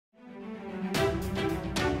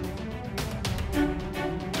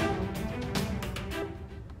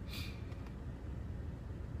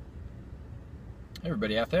Hey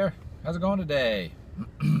everybody out there, how's it going today?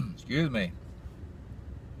 Excuse me.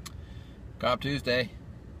 Cobb Tuesday,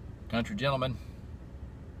 Country Gentleman.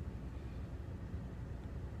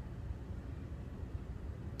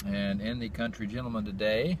 And in the Country Gentleman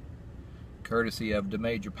today, courtesy of the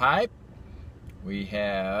Major Pipe, we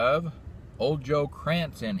have Old Joe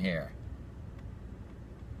Krantz in here.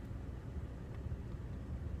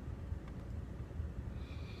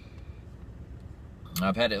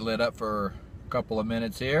 I've had it lit up for a couple of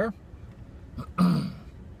minutes here.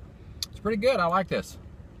 It's pretty good. I like this.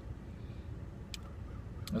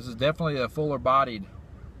 This is definitely a fuller bodied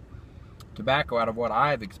tobacco out of what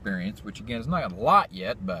I've experienced, which again is not a lot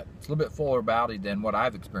yet, but it's a little bit fuller bodied than what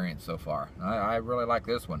I've experienced so far. I really like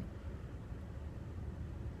this one.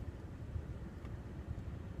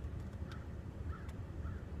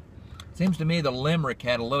 Seems to me the Limerick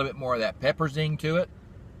had a little bit more of that pepper zing to it.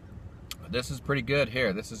 But this is pretty good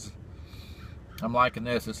here. I'm liking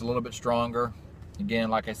this. It's a little bit stronger. Again,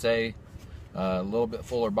 like I say, a little bit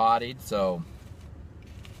fuller bodied, so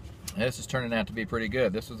this is turning out to be pretty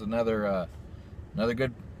good. This was another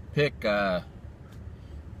good pick, the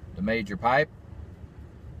Major Pipe.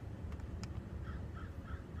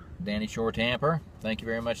 Danny Shore Tamper. Thank you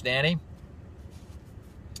very much, Danny.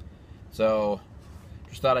 So,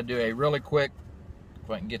 just thought I'd do a really quick, if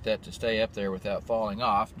I can get that to stay up there without falling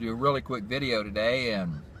off, do a really quick video today,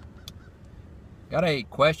 and got a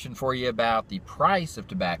question for you about the price of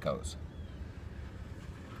tobaccos.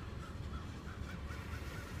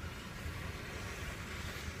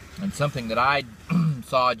 And something that I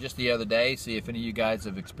saw just the other day, see if any of you guys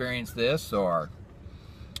have experienced this or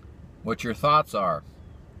what your thoughts are.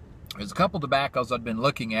 There's a couple tobaccos I've been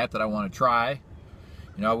looking at that I want to try.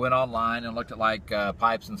 You know, I went online and looked at like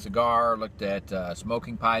Pipes and Cigar, looked at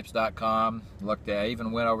smokingpipes.com,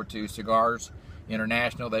 even went over to Cigars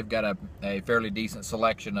International. They've got a fairly decent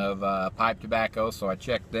selection of pipe tobacco, so I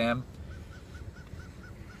checked them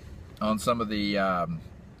on some of the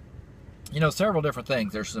several different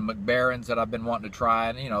things. There's some McBarons that I've been wanting to try,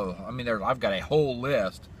 and I've got a whole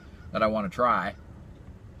list that I want to try.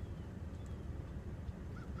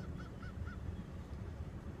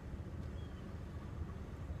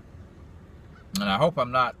 And I hope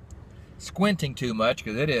I'm not squinting too much,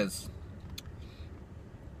 because it is.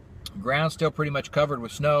 The ground's still pretty much covered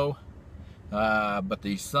with snow, but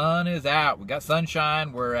the sun is out. We got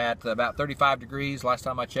sunshine. We're at about 35 degrees last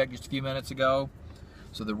time I checked, just a few minutes ago.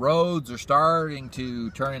 So the roads are starting to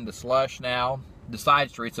turn into slush now. The side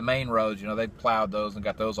streets, the main roads, they've plowed those and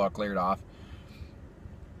got those all cleared off.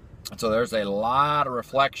 So there's a lot of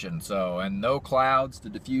reflection, and no clouds to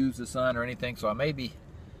diffuse the sun or anything, so I may be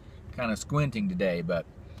kind of squinting today, but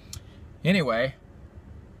anyway.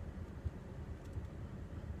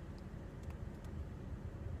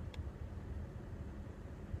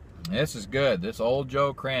 This is good. This Old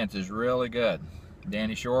Joe Krantz is really good.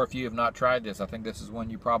 Danny Shore, if you have not tried this, I think this is one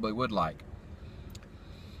you probably would like.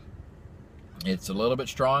 It's a little bit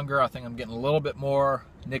stronger. I think I'm getting a little bit more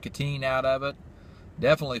nicotine out of it.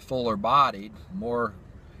 Definitely fuller bodied.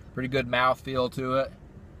 Pretty good mouthfeel to it.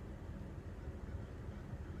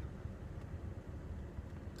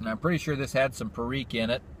 And I'm pretty sure this had some Perique in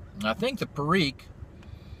it. And I think the Perique,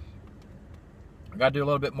 I got to do a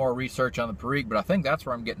little bit more research on the Perique, but I think that's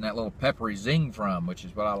where I'm getting that little peppery zing from, which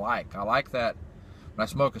is what I like. I like that when I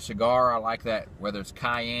smoke a cigar. I like that, whether it's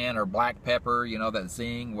cayenne or black pepper, that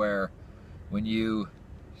zing where when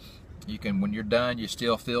when you're done, you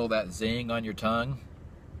still feel that zing on your tongue.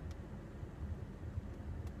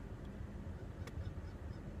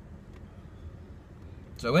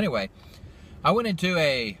 So anyway, I went into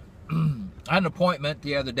I had an appointment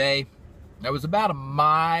the other day. It was about a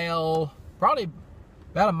mile, probably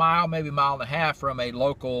about a mile, maybe a mile and a half from a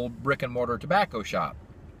local brick and mortar tobacco shop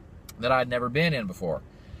that I'd never been in before.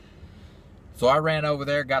 So I ran over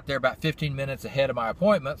there, got there about 15 minutes ahead of my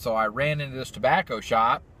appointment, so I ran into this tobacco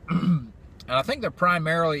shop. And I think they're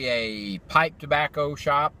primarily a pipe tobacco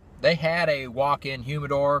shop. They had a walk-in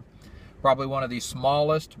humidor, probably one of the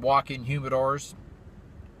smallest walk-in humidors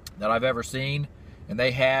that I've ever seen. And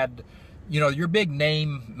they had, your big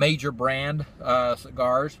name, major brand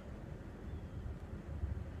cigars.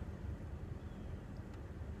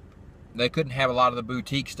 They couldn't have a lot of the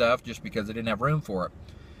boutique stuff just because they didn't have room for it.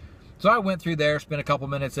 So I went through there, spent a couple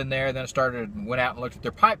minutes in there, then went out and looked at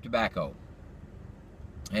their pipe tobacco.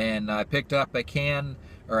 And I picked up a can.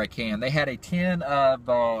 They had a tin of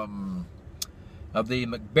the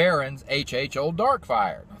McBaron's HH Old Dark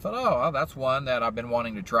Fire. I thought, oh, well, that's one that I've been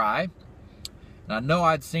wanting to try. And I know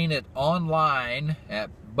I'd seen it online at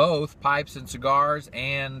both Pipes and Cigars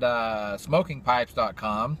and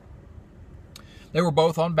smokingpipes.com. They were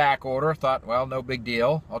both on back order. Thought, well, no big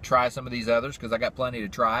deal. I'll try some of these others because I got plenty to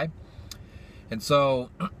try. And so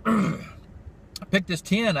I picked this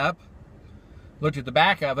tin up, looked at the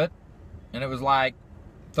back of it, and it was like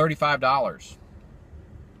 $35.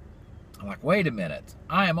 I'm like, wait a minute.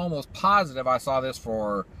 I am almost positive I saw this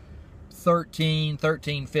for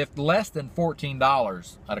 $13.50, less than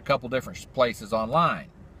 $14 at a couple different places online.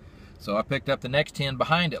 So I picked up the next tin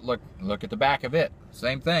behind it. Look at the back of it.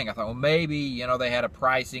 Same thing. I thought, well, maybe, you know, they had a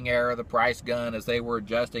pricing error, the price gun as they were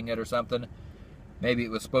adjusting it or something. Maybe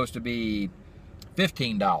it was supposed to be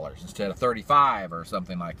 $15 instead of $35 or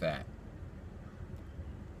something like that.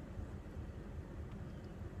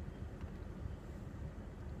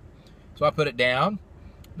 So I put it down.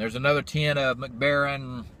 There's another tin of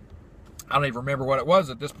McBaron. I don't even remember what it was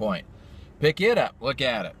at this point. Pick it up. Look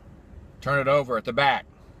at it. Turn it over at the back.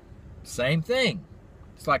 Same thing.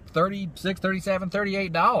 It's like $36, $37,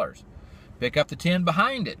 $38. Pick up the tin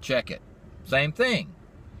behind it. Check it. Same thing.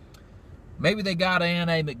 Maybe they got in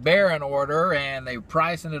a McBaron order and they were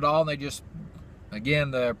pricing it all and they just,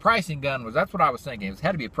 again, the pricing gun was, that's what I was thinking. It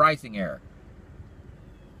had to be a pricing error.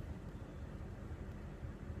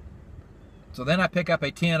 So then I pick up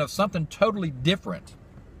a tin of something totally different.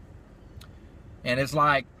 And it's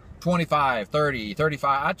like 25, 30,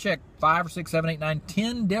 35. I checked 5 or 6, 7, 8, 9,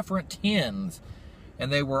 10 different tins.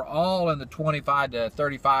 And they were all in the $25 to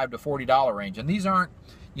 $35 to $40 range. And these aren't,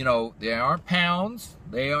 you know, they aren't pounds.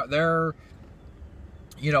 They're,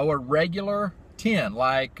 you know, a regular tin,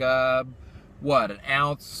 like, what, 1.5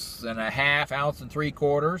 ounces, 1.5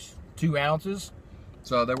 ounces, 2 ounces.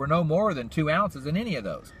 So there were no more than 2 ounces in any of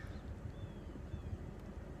those.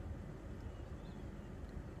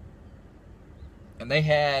 And they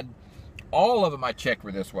had, all of them I checked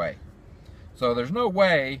were this way. So there's no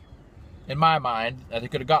way, in my mind, that they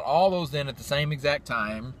could have got all those in at the same exact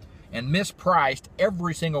time and mispriced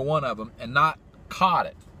every single one of them and not caught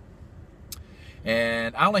it.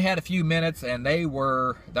 And I only had a few minutes, and I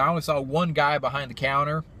only saw one guy behind the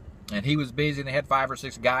counter, and he was busy, and they had 5 or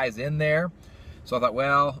 6 guys in there. So I thought,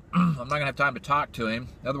 well, I'm not going to have time to talk to him.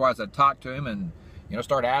 Otherwise, I'd talk to him and, you know,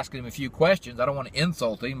 start asking him a few questions. I don't want to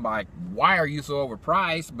insult him by, why are you so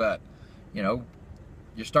overpriced? But, you know,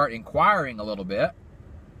 you start inquiring a little bit.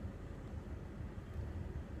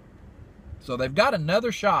 So they've got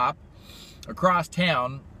another shop across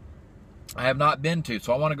town I have not been to.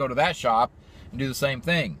 So I want to go to that shop and do the same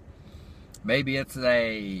thing. Maybe it's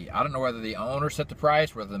I don't know whether the owner set the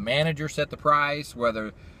price, whether the manager set the price,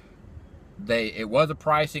 whether it was a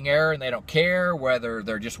pricing error and they don't care, whether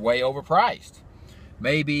they're just way overpriced.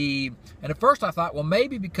 Maybe, and at first I thought, well,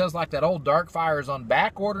 maybe because like that old Darkfire is on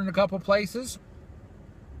back order in a couple places,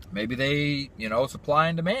 maybe they, you know, supply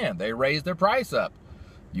and demand. They raise their price up.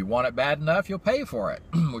 You want it bad enough, you'll pay for it,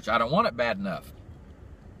 which I don't want it bad enough.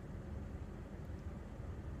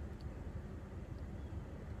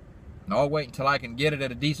 And I'll wait until I can get it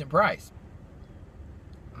at a decent price.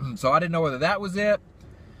 So I didn't know whether that was it,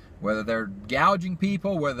 whether they're gouging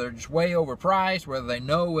people, whether they're just way overpriced, whether they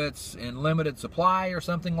know it's in limited supply or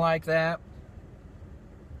something like that,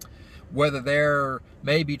 whether they're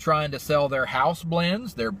maybe trying to sell their house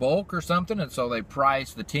blends, their bulk or something, and so they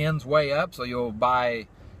price the tins way up so you'll buy,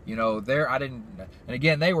 you know, and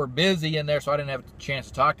again, they were busy in there, so I didn't have a chance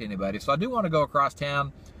to talk to anybody. So I do want to go across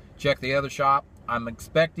town, check the other shop. I'm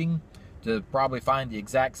expecting to probably find the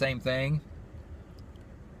exact same thing.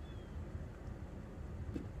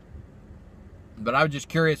 But I was just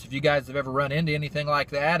curious if you guys have ever run into anything like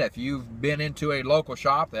that, if you've been into a local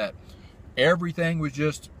shop that everything was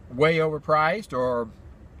just way overpriced, or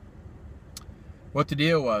what the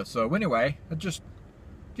deal was. So anyway, just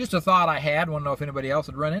a thought I had. Want to know if anybody else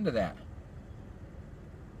had run into that.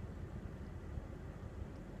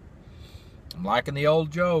 I'm liking the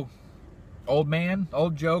old Joe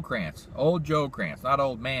Krantz. Old Joe Krantz, not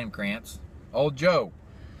old man Krantz. Old Joe.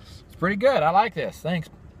 It's pretty good. I like this. Thanks,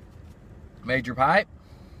 Major Pipe.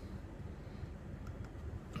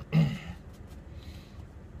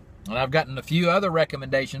 And I've gotten a few other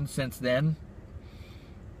recommendations since then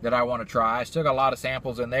that I want to try. I still got a lot of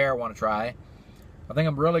samples in there I want to try. I think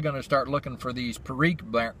I'm really going to start looking for these Perique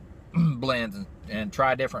blends and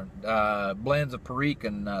try different blends of Perique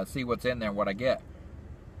and see what's in there and what I get.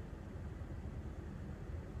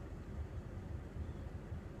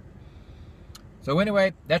 So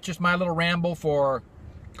anyway, that's just my little ramble for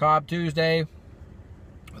Cobb Tuesday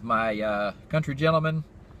with my country gentleman,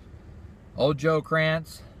 old Joe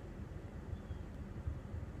Krantz.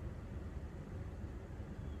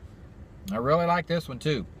 I really like this one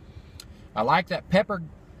too. I like that pepper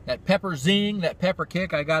zing, that pepper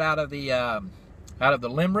kick I got out of the out of the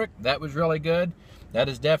Limerick. That was really good. That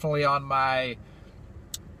is definitely on my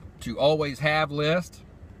to always have list.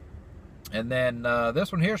 And then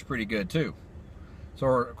this one here is pretty good too. So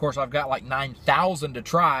of course I've got like 9,000 to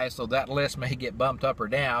try, so that list may get bumped up or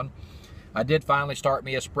down. I did finally start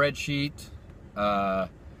me a spreadsheet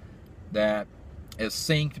that is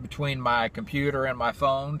synced between my computer and my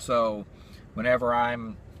phone, so whenever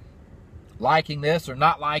I'm liking this or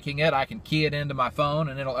not liking it, I can key it into my phone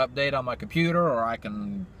and it'll update on my computer, or I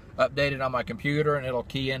can update it on my computer and it'll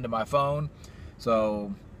key into my phone.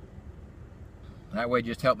 So that way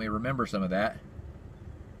just help me remember some of that.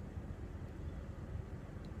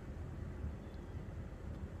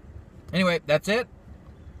 Anyway, that's it.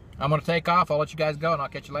 I'm going to take off. I'll let you guys go and I'll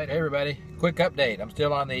catch you later. Hey everybody, quick update. I'm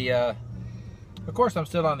still on the, of course I'm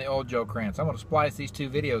still on the old Joe Krantz. I'm going to splice these two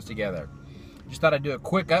videos together. Just thought I'd do a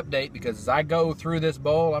quick update because as I go through this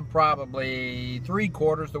bowl, I'm probably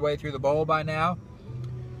 3/4 the way through the bowl by now.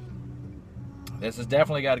 This has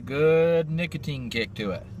definitely got a good nicotine kick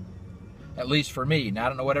to it. At least for me. Now I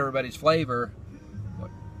don't know what everybody's flavor,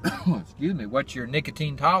 excuse me, what your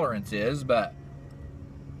nicotine tolerance is, but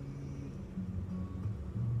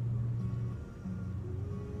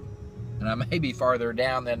and I may be farther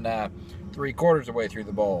down than 3/4 of the way through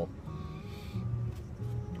the bowl.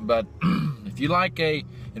 But if you like in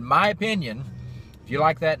my opinion, if you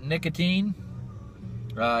like that nicotine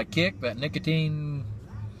kick, that nicotine,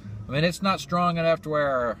 I mean, it's not strong enough to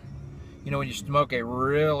where, you know, when you smoke a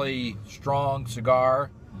really strong cigar,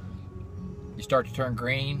 you start to turn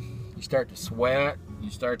green, you start to sweat, you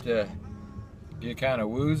start to get kind of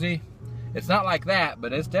woozy. It's not like that,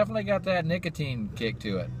 but it's definitely got that nicotine kick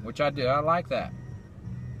to it, which I do. I like that.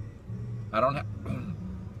 I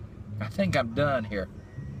think I'm done here.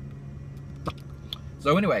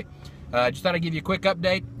 So anyway, just thought I'd give you a quick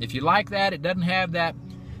update. If you like that, it doesn't have that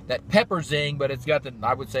pepper zing, but it's got the,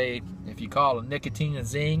 I would say, if you call it a nicotine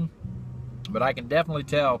zing. But I can definitely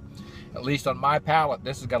tell, at least on my palate,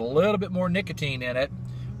 this has got a little bit more nicotine in it.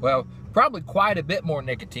 Well, probably quite a bit more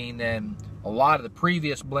nicotine than a lot of the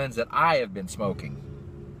previous blends that I have been smoking.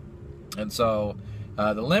 And so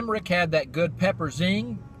the Limerick had that good pepper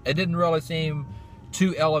zing. It didn't really seem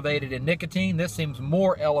too elevated in nicotine. This seems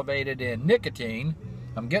more elevated in nicotine.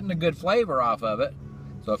 I'm getting a good flavor off of it.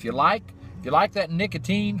 So if you like that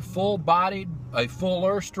nicotine, full-bodied, a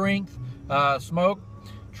fuller strength smoke,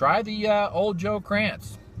 try the old Joe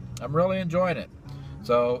Krantz. I'm really enjoying it.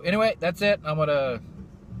 So anyway, that's it. I'm gonna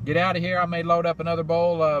get out of here. I may load up another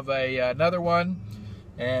bowl of another one,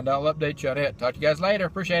 and I'll update you on it. Talk to you guys later.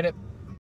 Appreciate it.